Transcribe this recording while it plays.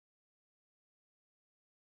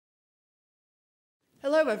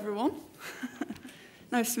Hello everyone,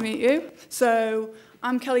 nice to meet you. So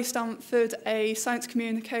I'm Kelly Stanford, a science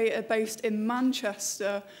communicator based in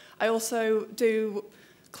Manchester. I also do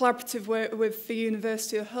collaborative work with the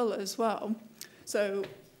University of Hull as well. So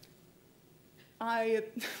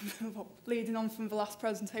leading on from the last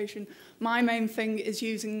presentation, my main thing is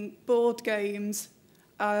using board games,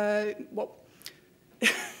 like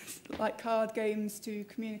card games, to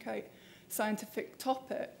communicate scientific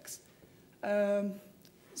topics.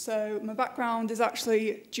 So my background is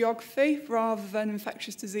actually geography rather than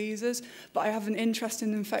infectious diseases, but I have an interest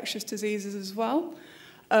in infectious diseases as well.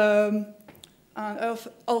 And I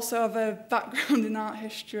also have a background in art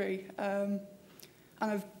history, and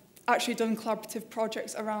I've actually done collaborative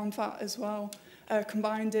projects around that as well,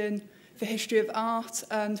 combining the history of art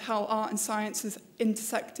and how art and science has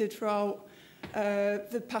intersected throughout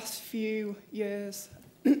the past few years.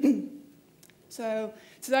 So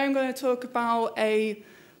today I'm going to talk about a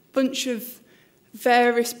bunch of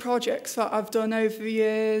various projects that I've done over the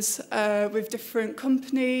years with different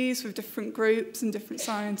companies, with different groups and different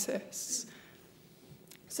scientists.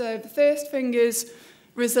 So the first thing is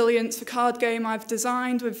Resilience, the card game I've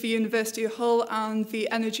designed with the University of Hull and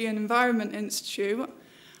the Energy and Environment Institute.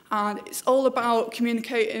 And it's all about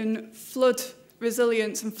communicating flood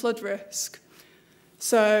resilience and flood risk.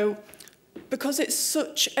 So because it's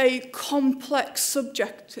such a complex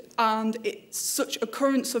subject and it's such a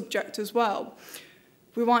current subject as well,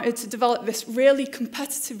 we wanted to develop this really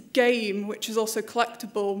competitive game, which is also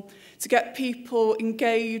collectible, to get people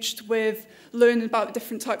engaged with learning about the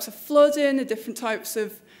different types of flooding, the different types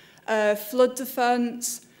of flood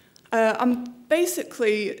defence, and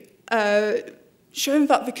basically showing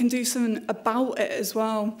that they can do something about it as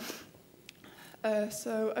well.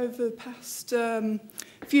 So over the past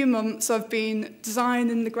few months, I've been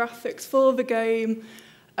designing the graphics for the game,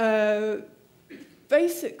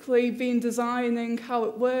 basically been designing how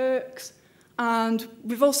it works, and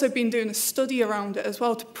we've also been doing a study around it as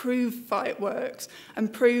well to prove that it works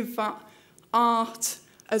and prove that art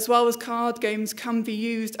as well as card games can be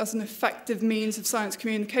used as an effective means of science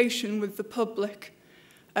communication with the public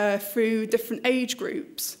through different age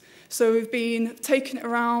groups. So we've been taking it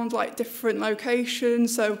around like different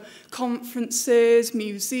locations, so conferences,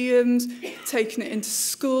 museums, taking it into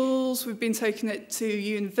schools, we've been taking it to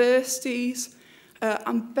universities,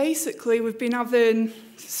 and basically we've been having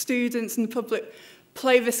students and the public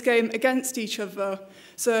play this game against each other.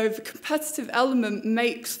 So the competitive element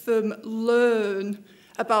makes them learn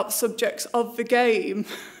about the subjects of the game,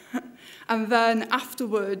 and then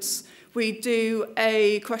afterwards we do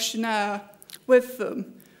a questionnaire with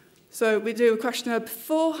them. So we do a questionnaire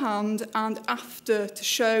beforehand and after to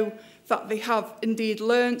show that they have indeed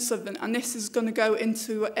learned something. And this is going to go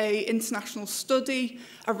into an international study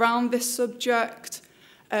around this subject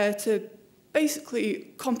to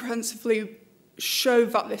basically comprehensively show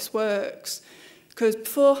that this works. Because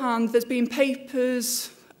beforehand there's been papers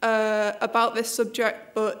about this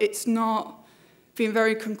subject, but it's not been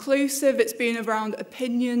very conclusive. It's been around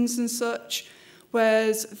opinions and such,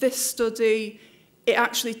 whereas this study, it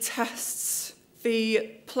actually tests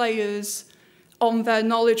the players on their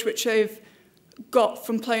knowledge which they've got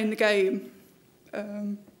from playing the game.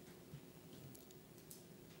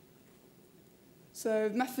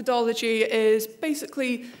 So methodology is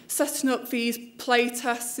basically setting up these play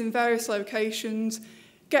tests in various locations,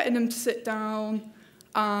 getting them to sit down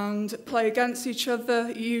and play against each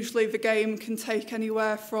other. Usually the game can take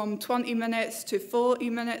anywhere from 20 minutes to 40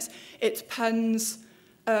 minutes. It depends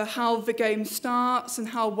how the game starts and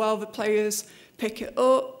how well the players pick it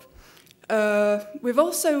up. We've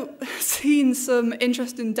also seen some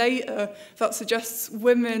interesting data that suggests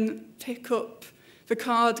women pick up the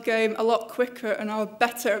card game a lot quicker and are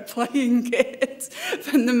better at playing it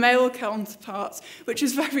than the male counterparts, which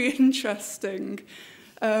is very interesting.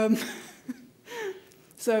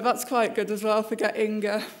 So that's quite good as well for getting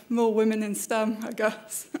more women in STEM, I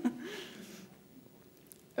guess.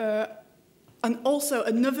 And also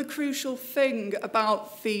another crucial thing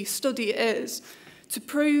about the study is to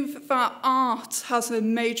prove that art has a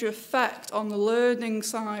major effect on the learning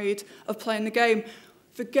side of playing the game.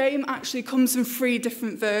 The game actually comes in 3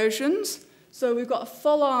 different versions. So we've got a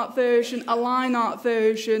full art version, a line art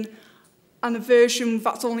version, and a version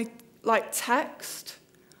that's only like text.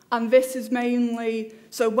 And this is mainly,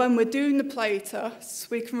 so when we're doing the play tests,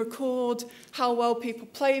 we can record how well people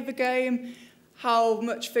play the game, how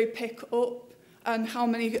much they pick up, and how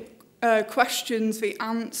many questions they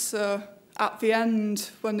answer at the end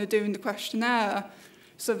when they're doing the questionnaire.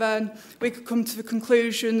 So then we could come to the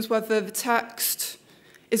conclusions whether the text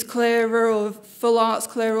is clearer, or full art's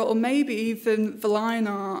clearer, or maybe even the line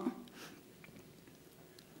art.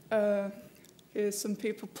 Here's some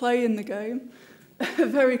people playing the game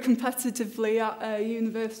very competitively at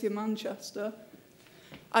University of Manchester.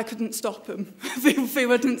 I couldn't stop them. They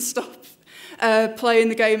wouldn't stop playing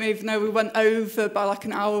the game, even though we went over by like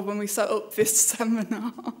an hour when we set up this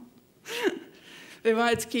seminar. They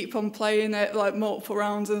wanted to keep on playing it like multiple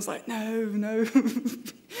rounds, and I was like, no, you're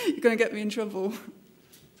going to get me in trouble.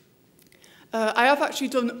 I have actually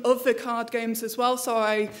done other card games as well, so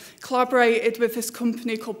I collaborated with this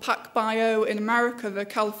company called PacBio in America, the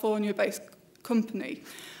California-based company.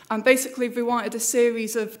 And basically, we wanted a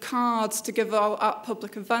series of cards to give out at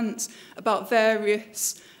public events about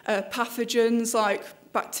various pathogens like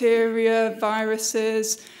bacteria,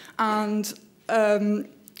 viruses, and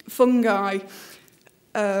fungi.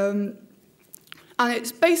 And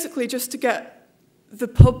it's basically just to get the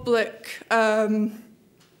public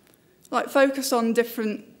focused on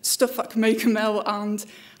different stuff that can make them ill and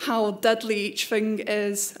how deadly each thing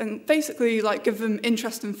is, and basically give them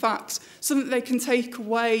interesting facts, something they can take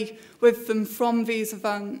away with them from these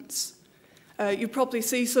events. You'll probably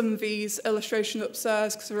see some of these illustrations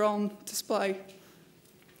upstairs because they're on display.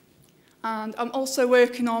 And I'm also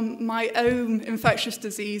working on my own infectious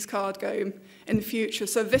disease card game in the future.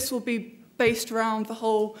 So this will be based around the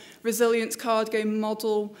whole resilience card game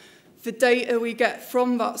model. The data we get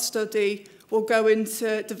from that study will go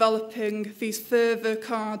into developing these further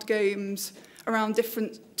card games around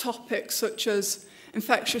different topics such as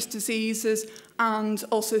infectious diseases and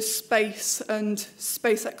also space and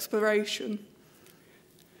space exploration.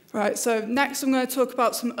 Right, so next I'm going to talk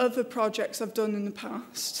about some other projects I've done in the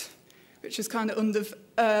past, which is kind of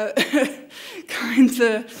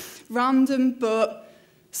random, but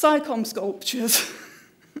SciComm sculptures.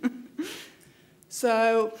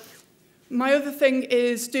 So my other thing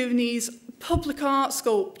is doing these public art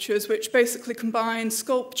sculptures, which basically combine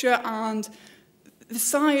sculpture and the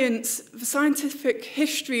scientific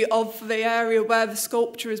history of the area where the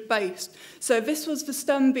sculpture is based. So this was the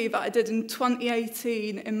STEM Bee that I did in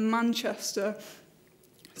 2018 in Manchester.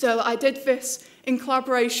 So I did this in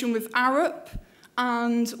collaboration with Arup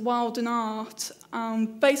and Wilden Art.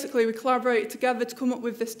 Basically, we collaborated together to come up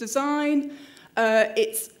with this design.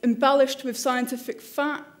 It's embellished with scientific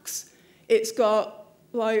facts. It's got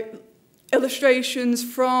illustrations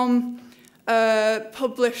from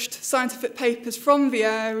published scientific papers from the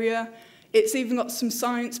area. It's even got some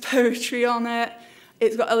science poetry on it.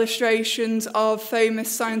 It's got illustrations of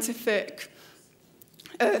famous scientific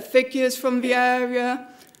figures from the area.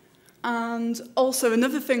 And also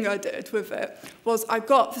another thing I did with it was I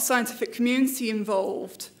got the scientific community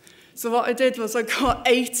involved. So what I did was I got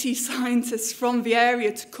 80 scientists from the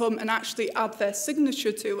area to come and actually add their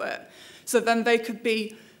signature to it. So then they could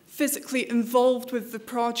be physically involved with the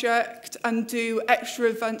project and do extra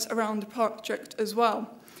events around the project as well.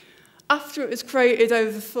 After it was created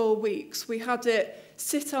over 4 weeks, we had it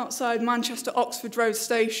sit outside Manchester Oxford Road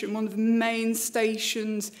Station, one of the main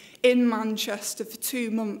stations in Manchester, for 2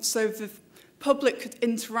 months, so the public could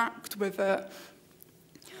interact with it.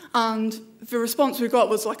 And the response we got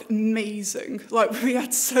was amazing. We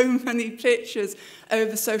had so many pictures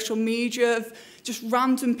over social media of just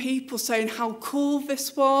random people saying how cool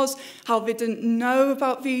this was, how they didn't know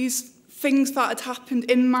about these things that had happened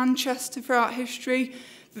in Manchester throughout history.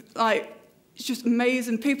 It's just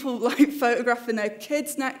amazing. People photographing their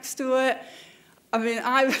kids next to it. I mean,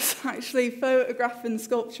 I was actually photographing the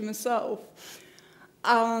sculpture myself,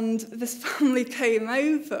 and this family came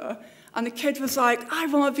over, and the kid was like, I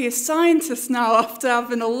want to be a scientist now after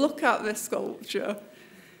having a look at this sculpture.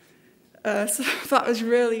 So that was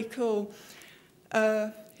really cool.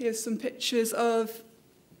 Here's some pictures of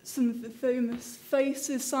some of the famous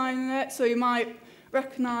faces signing it. So you might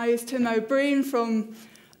recognise Tim O'Brien from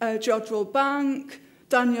Jodrell Bank,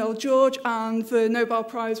 Danielle George, and the Nobel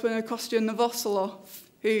Prize winner Kostya Novoselov,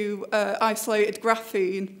 who isolated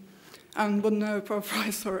graphene and won the Nobel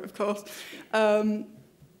Prize for it, of course.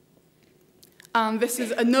 And this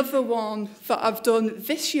is another one that I've done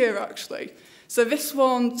this year, actually. So this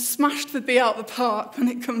one smashed the bee out of the park when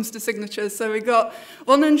it comes to signatures. So we got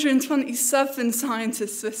 127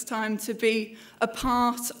 scientists this time to be a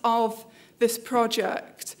part of this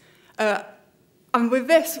project. And with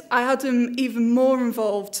this, I had them even more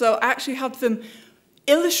involved. So I actually had them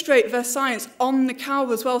illustrate their science on the cow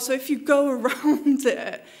as well. So if you go around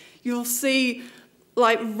it, you'll see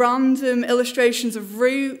random illustrations of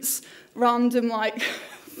roots, random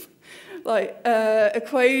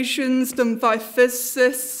equations done by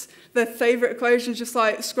physicists, their favourite equations just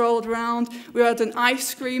like scrolled around. We had an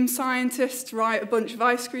ice cream scientist write a bunch of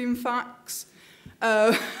ice cream facts.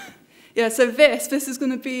 Yeah, so this is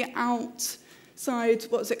going to be outside,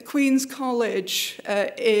 Queen's College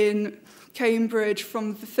in Cambridge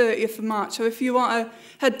from the 30th of March. So if you want to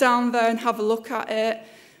head down there and have a look at it,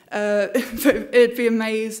 it'd be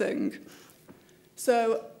amazing.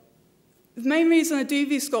 So the main reason I do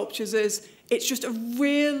these sculptures is it's just a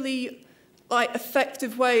really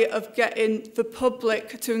effective way of getting the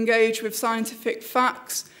public to engage with scientific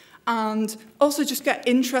facts and also just get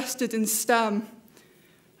interested in STEM.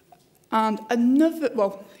 And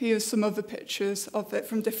here's some other pictures of it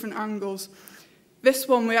from different angles. This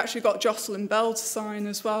one we actually got Jocelyn Bell to sign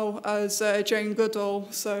as well as Jane Goodall,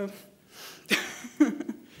 so...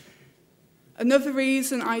 Another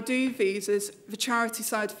reason I do these is the charity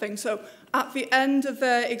side of things. So at the end of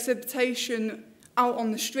their exhibition out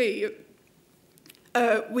on the street,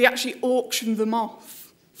 we actually auctioned them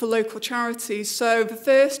off for local charities. So the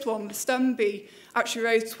first one, the STEM Bee, actually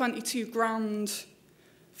raised 22 grand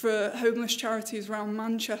for homeless charities around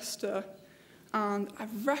Manchester. And I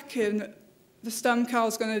reckon the STEM Cow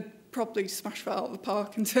is going to probably smash that out of the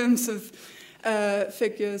park in terms of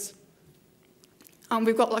figures. And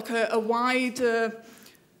we've got a wider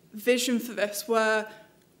vision for this where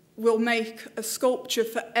we'll make a sculpture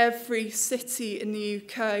for every city in the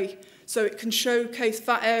UK so it can showcase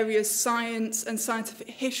that area's science and scientific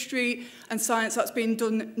history and science that's being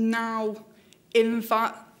done now in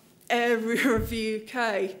that area of the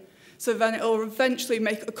UK. So then it will eventually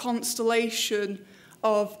make a constellation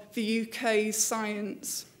of the UK's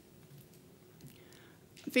science.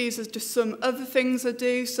 These are just some other things I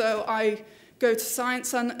do. So I go to science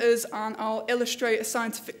centres and I'll illustrate a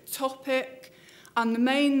scientific topic. And the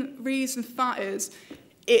main reason for that is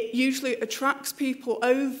it usually attracts people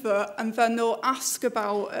over and then they'll ask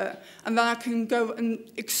about it. And then I can go and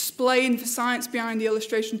explain the science behind the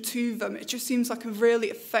illustration to them. It just seems like a really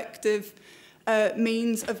effective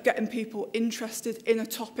means of getting people interested in a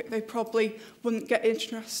topic they probably wouldn't get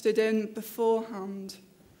interested in beforehand.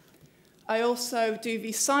 I also do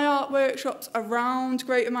these sci-art workshops around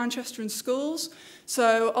Greater Manchester in schools.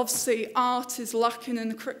 So obviously art is lacking in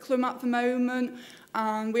the curriculum at the moment,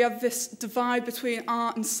 and we have this divide between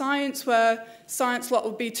art and science where science lot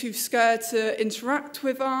will be too scared to interact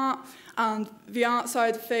with art, and the art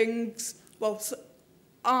side of things, well,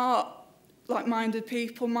 art like-minded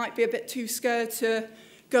people might be a bit too scared to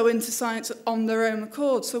go into science on their own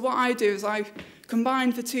accord. So what I do is I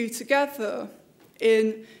combine the two together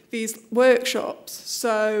in these workshops.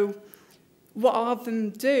 So what I'll have them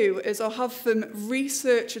do is I'll have them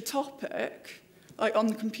research a topic, like on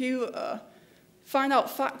the computer, find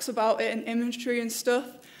out facts about it and imagery and stuff,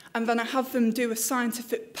 and then I have them do a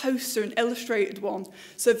scientific poster, an illustrated one.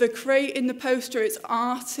 So they're creating the poster, it's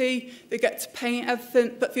arty, they get to paint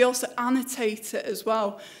everything, but they also annotate it as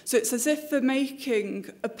well. So it's as if they're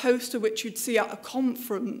making a poster which you'd see at a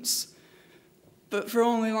conference, but for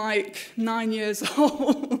only 9 years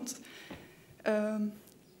old.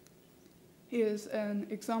 Here's an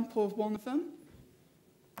example of one of them.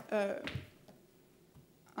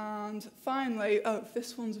 And finally,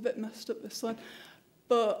 this one's a bit messed up, this one.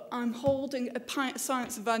 But I'm holding a Pint of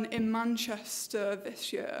Science event in Manchester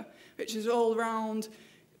this year, which is all around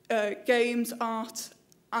games, art,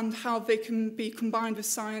 and how they can be combined with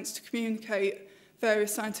science to communicate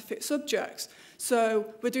various scientific subjects.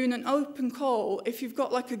 So we're doing an open call. If you've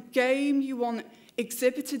got a game you want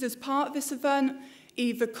exhibited as part of this event,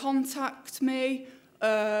 either contact me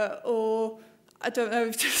or, I don't know,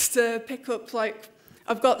 just pick up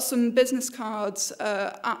I've got some business cards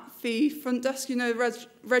at the front desk, the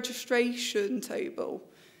registration table.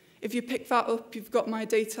 If you pick that up, you've got my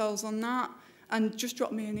details on that, and just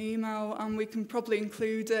drop me an email and we can probably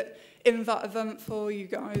include it in that event for you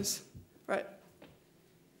guys. Right.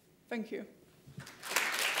 Thank you.